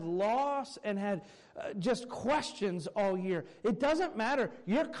and had loss and had just questions all year, it doesn't matter.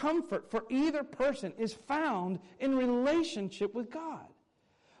 Your comfort for either person is found in relationship with God.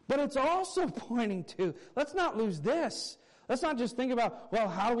 But it's also pointing to, let's not lose this. Let's not just think about, well,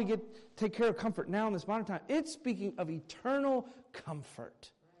 how do we take care of comfort now in this modern time? It's speaking of eternal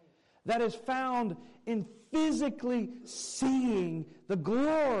comfort that is found in physically seeing the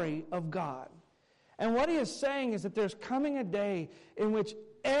glory of God. And what he is saying is that there's coming a day in which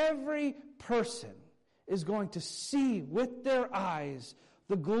every person is going to see with their eyes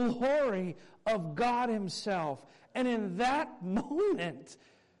the glory of God Himself. And in that moment,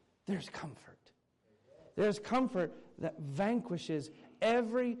 there's comfort. There's comfort that vanquishes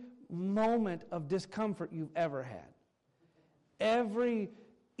every moment of discomfort you've ever had. Every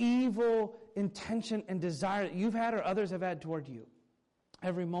evil intention and desire that you've had or others have had toward you.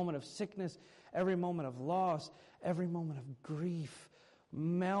 Every moment of sickness, every moment of loss, every moment of grief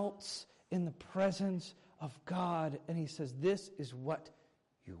melts in the presence of God. And He says, this is what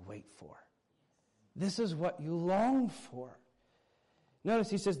you wait for. This is what you long for. Notice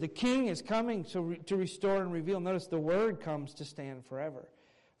He says, the King is coming to restore and reveal. Notice the Word comes to stand forever.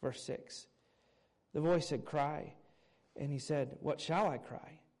 Verse 6. The voice said, cry. And He said, what shall I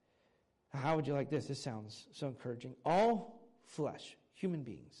cry? How would you like this? This sounds so encouraging. All flesh, human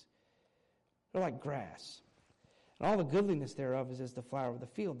beings, they're like grass. And all the goodliness thereof is as the flower of the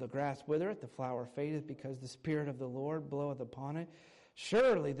field. The grass withereth, the flower fadeth, because the Spirit of the Lord bloweth upon it.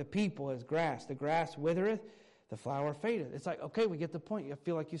 Surely the people is grass. The grass withereth, the flower fadeth. It's like, okay, we get the point. I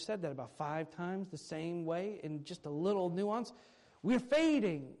feel like you said that about 5 times the same way in just a little nuance. We're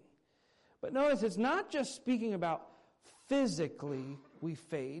fading. But notice, it's not just speaking about physically we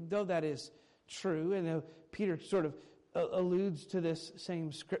fade, though that is true. And Peter sort of alludes to this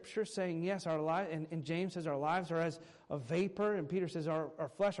same scripture, saying, yes, our lives, and James says our lives are as a vapor, and Peter says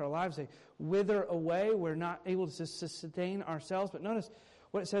our flesh, our lives, they wither away. We're not able to sustain ourselves. But notice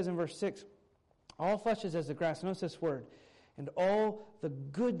what it says in verse 6. All flesh is as the grass. Notice this word. And all the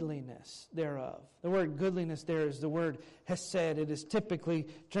goodliness thereof. The word goodliness there is the word hesed. It is typically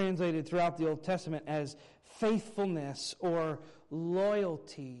translated throughout the Old Testament as faithfulness or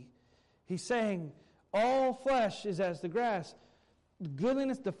loyalty. He's saying all flesh is as the grass. The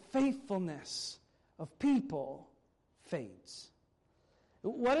goodliness, the faithfulness of people fades.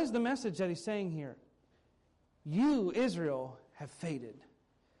 What is the message that he's saying here? You, Israel, have faded.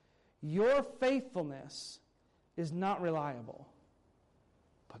 Your faithfulness is not reliable,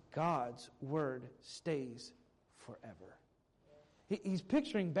 but God's word stays forever. He's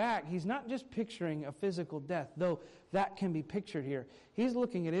picturing back. He's not just picturing a physical death, though that can be pictured here. He's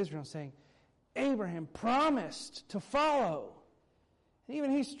looking at Israel saying, Abraham promised to follow. And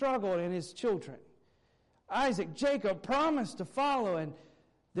even he struggled in his children. Isaac, Jacob promised to follow, and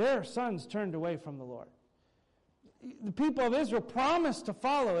their sons turned away from the Lord. The people of Israel promised to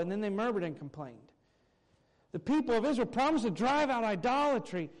follow, and then they murmured and complained. The people of Israel promised to drive out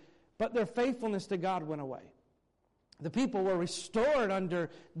idolatry, but their faithfulness to God went away. The people were restored under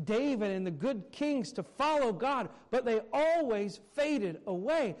David and the good kings to follow God, but they always faded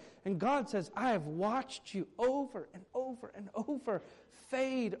away. And God says, I have watched you over and over and over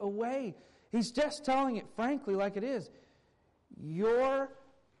fade away. He's just telling it frankly like it is. Your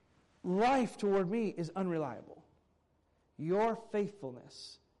life toward me is unreliable. Your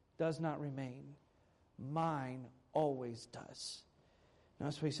faithfulness does not remain. Mine always does. Now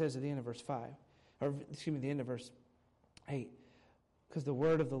that's what he says at the end of verse 5. Or, the end of verse 8. Because the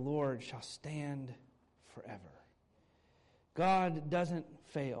word of the Lord shall stand forever. God doesn't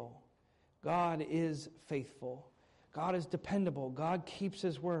fail. God is faithful. God is dependable. God keeps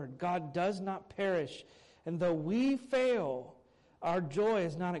His word. God does not perish. And though we fail, our joy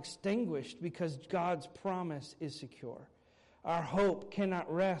is not extinguished because God's promise is secure. Our hope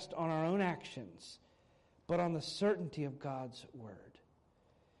cannot rest on our own actions, but on the certainty of God's word.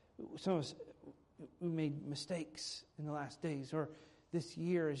 Some of us, we made mistakes in the last days, or this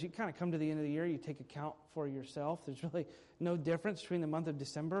year. As you kind of come to the end of the year, you take account for yourself. There's really no difference between the month of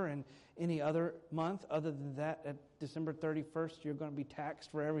December and any other month. Other than that, at December 31st, you're going to be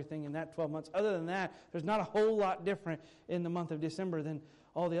taxed for everything in that 12 months. Other than that, there's not a whole lot different in the month of December than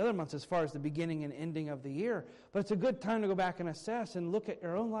all the other months as far as the beginning and ending of the year. But it's a good time to go back and assess and look at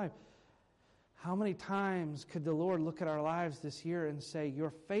your own life. How many times could the Lord look at our lives this year and say,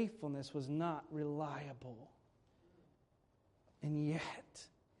 your faithfulness was not reliable? And yet,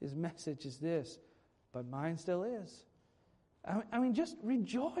 His message is this, but mine still is. I mean, just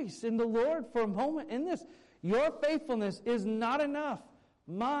rejoice in the Lord for a moment in this. Your faithfulness is not enough.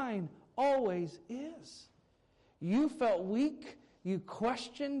 Mine always is. You felt weak. You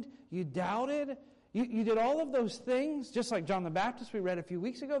questioned. You doubted. You did all of those things, just like John the Baptist we read a few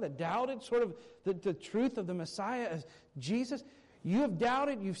weeks ago, that doubted sort of the truth of the Messiah as Jesus. You have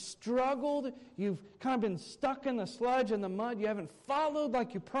doubted, you've struggled, you've kind of been stuck in the sludge and the mud. You haven't followed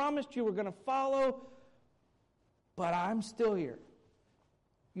like you promised you were going to follow. But I'm still here.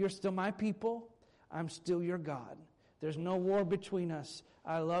 You're still my people. I'm still your God. There's no war between us.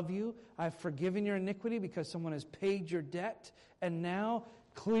 I love you. I've forgiven your iniquity because someone has paid your debt. And now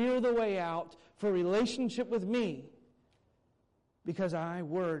clear the way out for relationship with me because my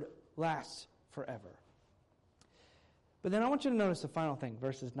word lasts forever. But then I want you to notice the final thing,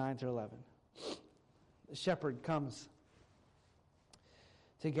 verses 9 through 11. The shepherd comes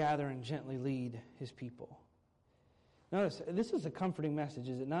to gather and gently lead his people. Notice, this is a comforting message,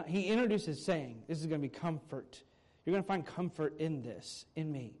 is it not? He introduces saying, this is going to be comfort. You're going to find comfort in this,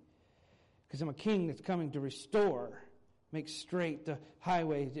 in me. Because I'm a king that's coming to restore, make straight the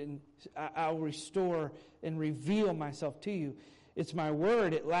highways, and I'll restore and reveal myself to you. It's my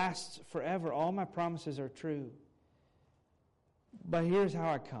word. It lasts forever. All my promises are true. But here's how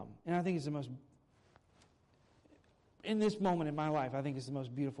I come. And I think it's the most, in this moment in my life, I think it's the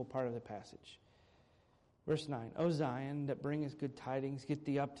most beautiful part of the passage. Verse 9, O Zion, that bringest good tidings, get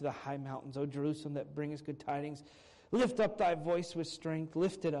thee up to the high mountains. O Jerusalem, that bringest good tidings, lift up thy voice with strength,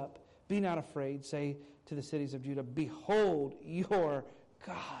 lift it up, be not afraid. Say to the cities of Judah, behold your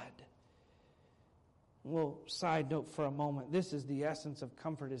God. A little side note for a moment. This is the essence of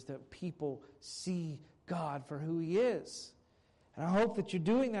comfort, is that people see God for who He is. And I hope that you're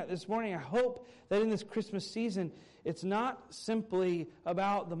doing that this morning. I hope that in this Christmas season, it's not simply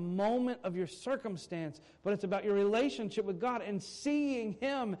about the moment of your circumstance, but it's about your relationship with God and seeing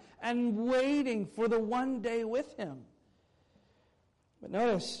Him and waiting for the one day with Him. But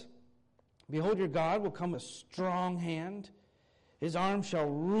notice, behold, your God will come with strong hand. His arm shall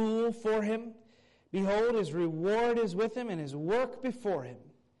rule for Him. Behold, His reward is with Him and His work before Him.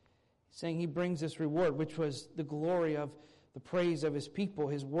 Saying He brings this reward, which was the glory of the praise of His people,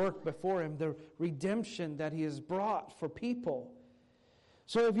 His work before Him, the redemption that He has brought for people.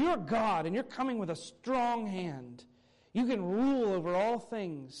 So if you're God and you're coming with a strong hand, you can rule over all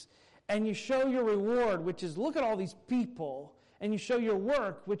things, and you show your reward, which is look at all these people, and you show your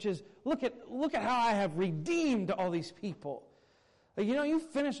work, which is look at how I have redeemed all these people. Like, you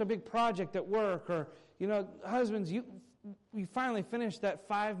finish a big project at work, or husbands, you finally finish that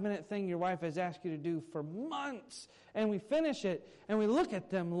 5-minute thing your wife has asked you to do for months, and we finish it, and we look at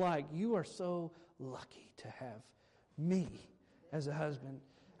them like, you are so lucky to have me as a husband.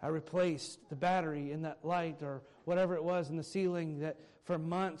 I replaced the battery in that light or whatever it was in the ceiling that for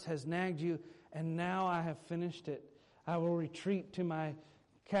months has nagged you, and now I have finished it. I will retreat to my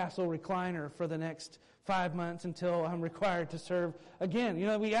castle recliner for the next 5 months until I'm required to serve again.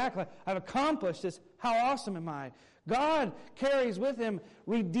 We act like, I've accomplished this. How awesome am I? God carries with Him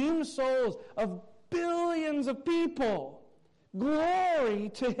redeemed souls of billions of people. Glory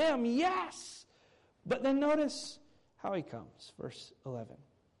to Him, yes. But then notice how he comes. Verse 11.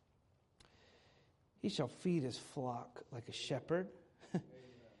 He shall feed his flock like a shepherd.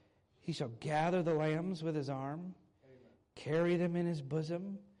 He shall gather the lambs with his arm, carry them in his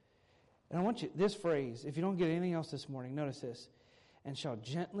bosom. And I want you, this phrase, if you don't get anything else this morning, notice this. And shall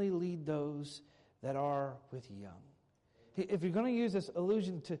gently lead those that are with young. If you're going to use this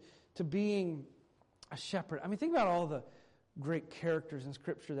allusion to being a shepherd, I mean, think about all the great characters in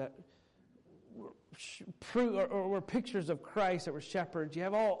Scripture that were pictures of Christ that were shepherds. You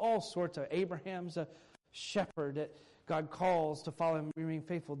have all sorts of. Abraham's a shepherd that God calls to follow him and remain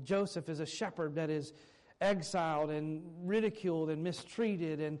faithful. Joseph is a shepherd that is exiled and ridiculed and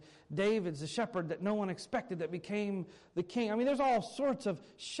mistreated. And David's a shepherd that no one expected that became the king. I mean, there's all sorts of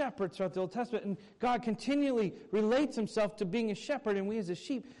shepherds throughout the Old Testament. And God continually relates himself to being a shepherd. And we as a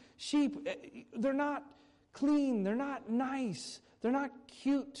sheep, they're not clean. They're not nice. They're not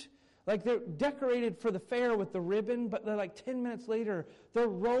cute. Like they're decorated for the fair with the ribbon, but they're like 10 minutes later, they're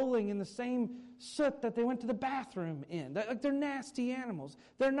rolling in the same soot that they went to the bathroom in. They're nasty animals.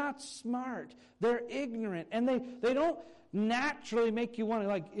 They're not smart. They're ignorant. And they don't naturally make you want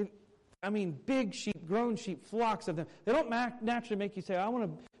to, big sheep, grown sheep, flocks of them. They don't naturally make you say, I want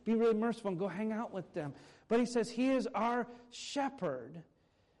to be really merciful and go hang out with them. But he says, he is our shepherd.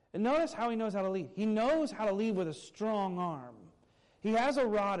 And notice how he knows how to lead. He knows how to lead with a strong arm. He has a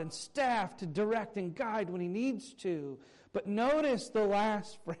rod and staff to direct and guide when he needs to. But notice the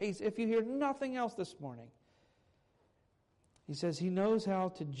last phrase, if you hear nothing else this morning. He says he knows how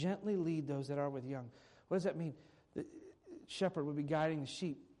to gently lead those that are with young. What does that mean? The shepherd would be guiding the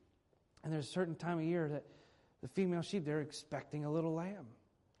sheep. And there's a certain time of year that the female sheep, they're expecting a little lamb.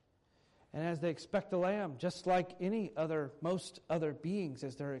 And as they expect a lamb, just like most other beings,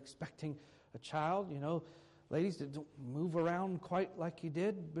 as they're expecting a child, ladies, don't move around quite like you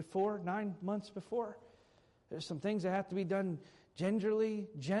did before, 9 months before. There's some things that have to be done gingerly,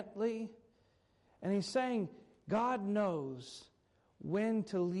 gently. And he's saying God knows when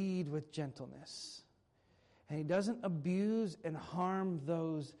to lead with gentleness. And he doesn't abuse and harm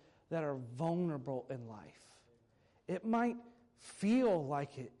those that are vulnerable in life. It might feel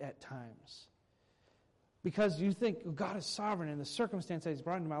like it at times. Because you think, God is sovereign and the circumstance that he's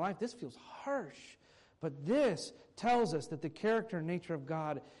brought into my life, this feels harsh. But this tells us that the character and nature of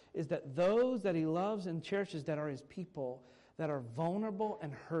God is that those that he loves and cherishes that are his people, that are vulnerable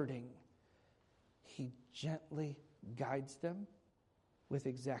and hurting, he gently guides them with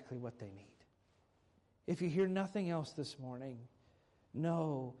exactly what they need. If you hear nothing else this morning,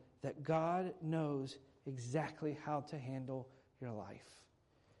 know that God knows exactly how to handle your life.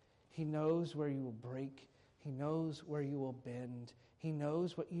 He knows where you will break. He knows where you will bend. He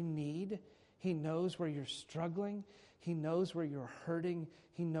knows what you need. He knows where you're struggling. He knows where you're hurting.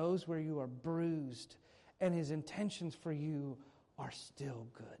 He knows where you are bruised. And his intentions for you are still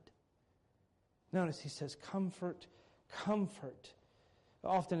good. Notice he says, comfort, comfort.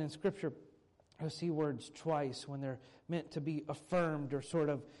 Often in Scripture, you'll see words twice when they're meant to be affirmed or sort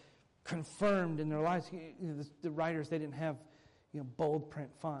of confirmed in their lives. The writers, they didn't have bold print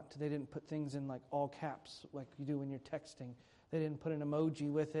font. They didn't put things in like all caps like you do when you're texting. They didn't put an emoji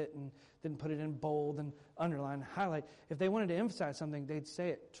with it and didn't put it in bold and underline and highlight. If they wanted to emphasize something, they'd say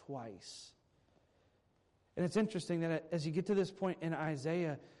it twice. And it's interesting that as you get to this point in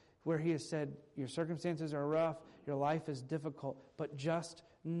Isaiah where he has said, your circumstances are rough, your life is difficult, but just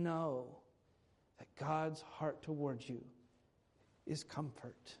know that God's heart towards you is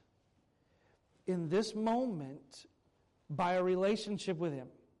comfort. In this moment, by a relationship with him,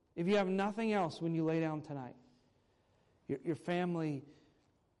 if you have nothing else when you lay down tonight, your family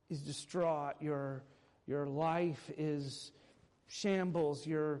is distraught. Your life is shambles.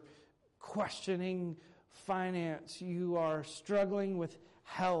 You're questioning finance. You are struggling with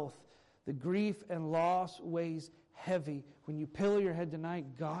health. The grief and loss weighs heavy. When you pillow your head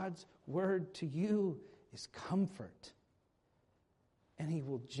tonight, God's word to you is comfort. And he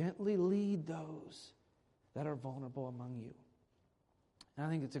will gently lead those that are vulnerable among you. And I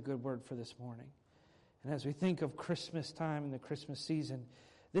think it's a good word for this morning. And as we think of Christmas time and the Christmas season,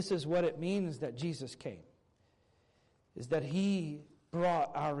 this is what it means that Jesus came. Is that he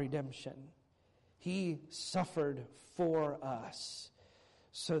brought our redemption. He suffered for us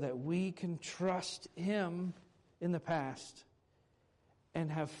so that we can trust him in the past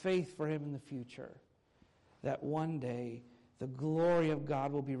and have faith for him in the future. That one day the glory of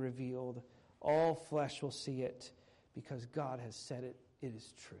God will be revealed. All flesh will see it because God has said it. It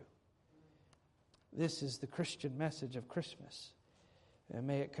is true. This is the Christian message of Christmas. And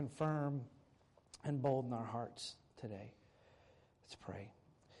may it confirm and bolden our hearts today. Let's pray.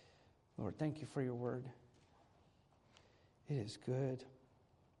 Lord, thank you for your word. It is good,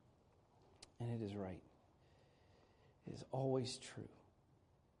 and it is right. It is always true.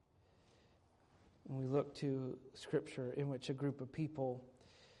 And we look to Scripture in which a group of people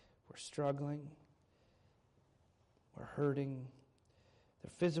were struggling, were hurting.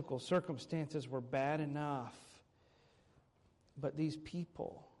 Their physical circumstances were bad enough. But these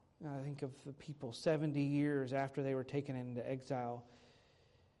people, I think of the people 70 years after they were taken into exile,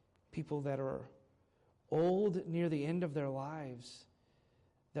 people that are old near the end of their lives,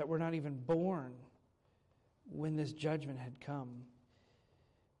 that were not even born when this judgment had come.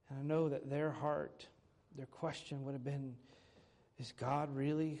 And I know that their heart, their question would have been, is God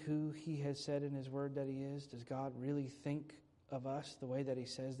really who He has said in His Word that He is? Does God really think of us the way that He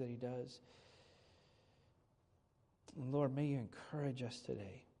says that He does? And Lord, may You encourage us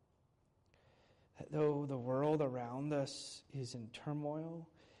today that though the world around us is in turmoil,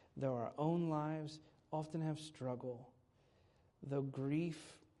 though our own lives often have struggle, though grief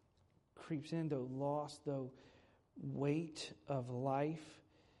creeps in, though loss, though weight of life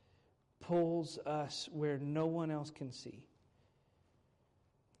pulls us where no one else can see,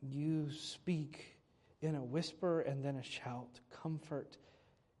 You speak in a whisper and then a shout, comfort,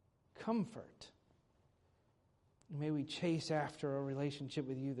 comfort. May we chase after a relationship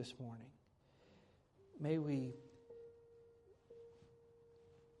with You this morning. May we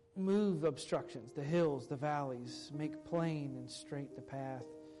move obstructions, the hills, the valleys, make plain and straight the path.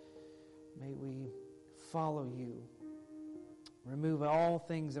 May we follow You. Remove all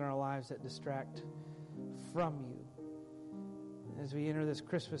things in our lives that distract from You. As we enter this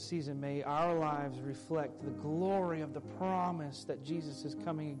Christmas season, may our lives reflect the glory of the promise that Jesus is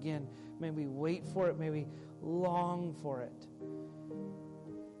coming again. May we wait for it. May we long for it.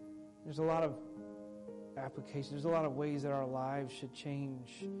 There's a lot of applications. There's a lot of ways that our lives should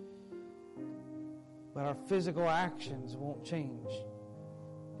change. But our physical actions won't change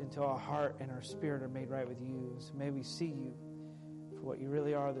until our heart and our spirit are made right with You. So may we see You for what You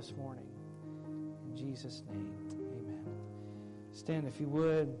really are this morning. In Jesus' name, amen. Stand if you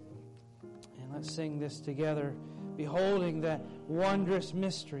would, and let's sing this together. Beholding that wondrous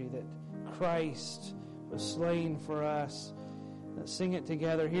mystery that Christ was slain for us. Let's sing it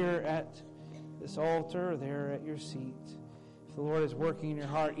together here at this altar or there at your seat. If the Lord is working in your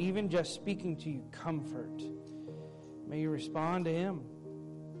heart, even just speaking to you comfort, may you respond to Him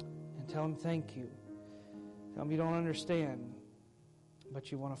and tell Him thank you. Tell Him you don't understand,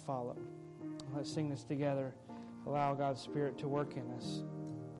 but you want to follow. Let's sing this together. Allow God's Spirit to work in us.